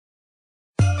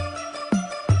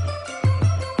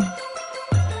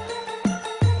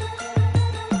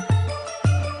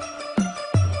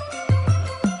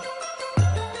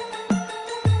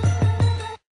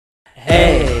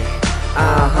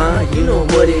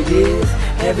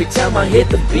Every time I hit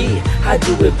the beat, I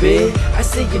do it big. I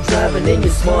see you driving in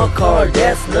your small car,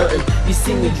 that's nothing. You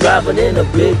see me driving in a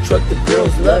big truck, the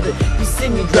girls love it. You see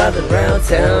me driving around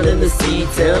town in the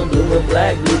C-town, blue and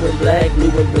black, blue and black, blue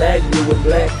and black, blue and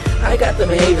black. I got them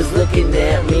haters looking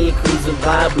at me, cruising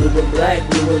by, blue and black,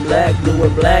 blue and black, blue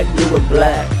and black, blue and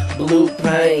black. Blue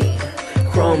paint,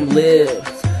 chrome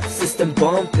lips, system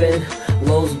bumping,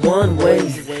 lows one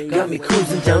ways. Got me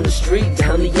cruising down the street,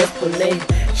 down the Esplanade.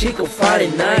 Chico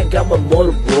Friday night, got my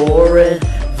motor roaring.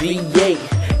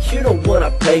 V8, you know what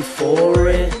I pay for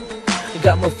it.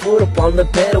 Got my foot up on the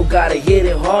pedal, gotta hit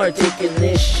it hard, taking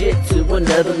this shit to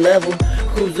another level.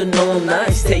 Cruising all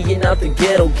night, staying out the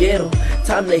ghetto.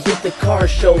 Time to hit the car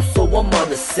show, so I'm on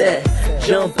the set.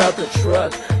 Jump out the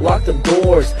truck, lock the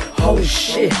doors. Holy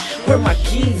shit, where my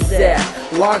keys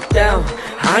at? Locked down,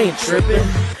 I ain't tripping.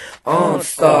 On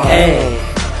star. Hey,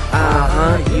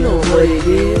 you know what it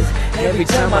is. Every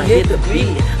time I hit the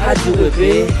beat, I do it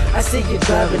big. I see you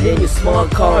driving in your small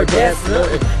car, that's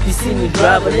nothing. You see me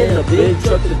driving in a big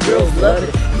truck, the girls love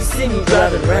it. You see me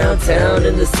driving around town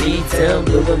in the C-town,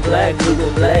 blue and black, blue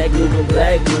and black, blue and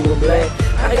black, blue and black.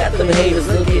 I got them haters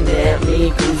looking at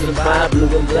me, cruising by, blue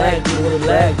and black, blue and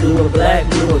black, blue and black,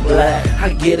 blue and black.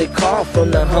 I get a call from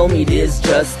the homie, this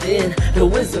Justin. The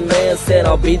Wizard man said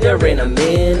I'll be there in a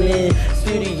minute.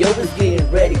 Studio is getting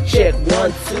ready, check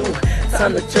 1, 2.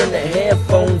 Time to turn the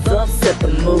headphones up, set the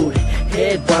mood.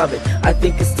 Head bobbing, I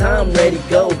think it's time, ready,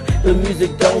 go. The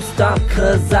music don't stop,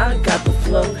 cause I got the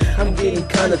flow. I'm getting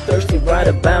kinda thirsty right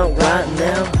about right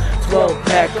now.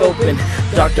 12-pack open,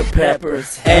 Dr.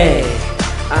 Pepper's. Hey,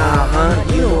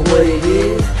 you know what it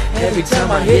is. Every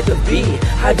time I hit the beat,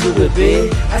 I do it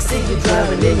big. I see you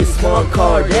driving in your small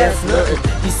car, that's nothing.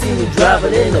 You see me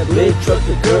driving in a big truck,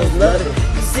 the girls love it.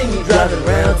 You see me driving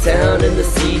around town in the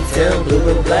C-town,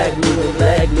 blue and black, blue and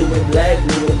black, blue and black,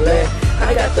 blue and black.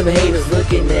 I got them haters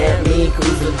looking at me,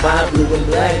 cruising by, blue and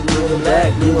black, blue and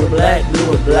black, blue and black,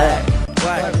 blue and black.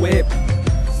 Black whip,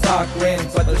 stock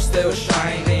rims, but they're still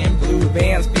shining. Blue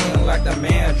vans, feeling like the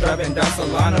man driving down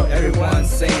Solano. Everyone's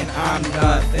saying I'm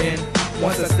nothing.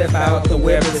 Once I step out the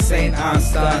whip, they're saying I'm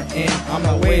stunting. On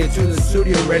my way to the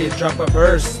studio, ready to drop a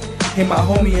verse. Hit my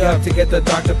homie up to get the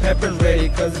Dr. Pepper ready,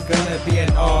 cause it's gonna be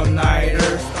an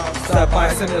all-nighter. Stop by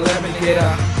 7-Eleven, get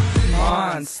a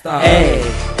monster. Hey,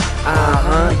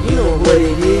 you know what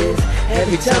it is.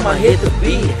 Every time I hit the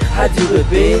beat, I do it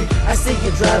big. I see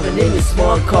you driving in your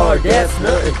small car, that's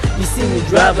nothing. You see me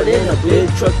driving in a big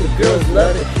truck, the girls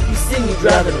love it. You see me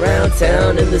driving around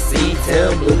town in the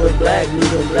C-town, blue and black,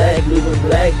 blue and black, blue and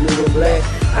black, blue and black.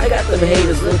 I got them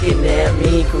haters looking at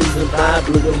me, cruising by,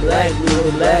 blue and black, blue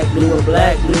and black, blue and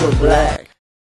black, blue and black.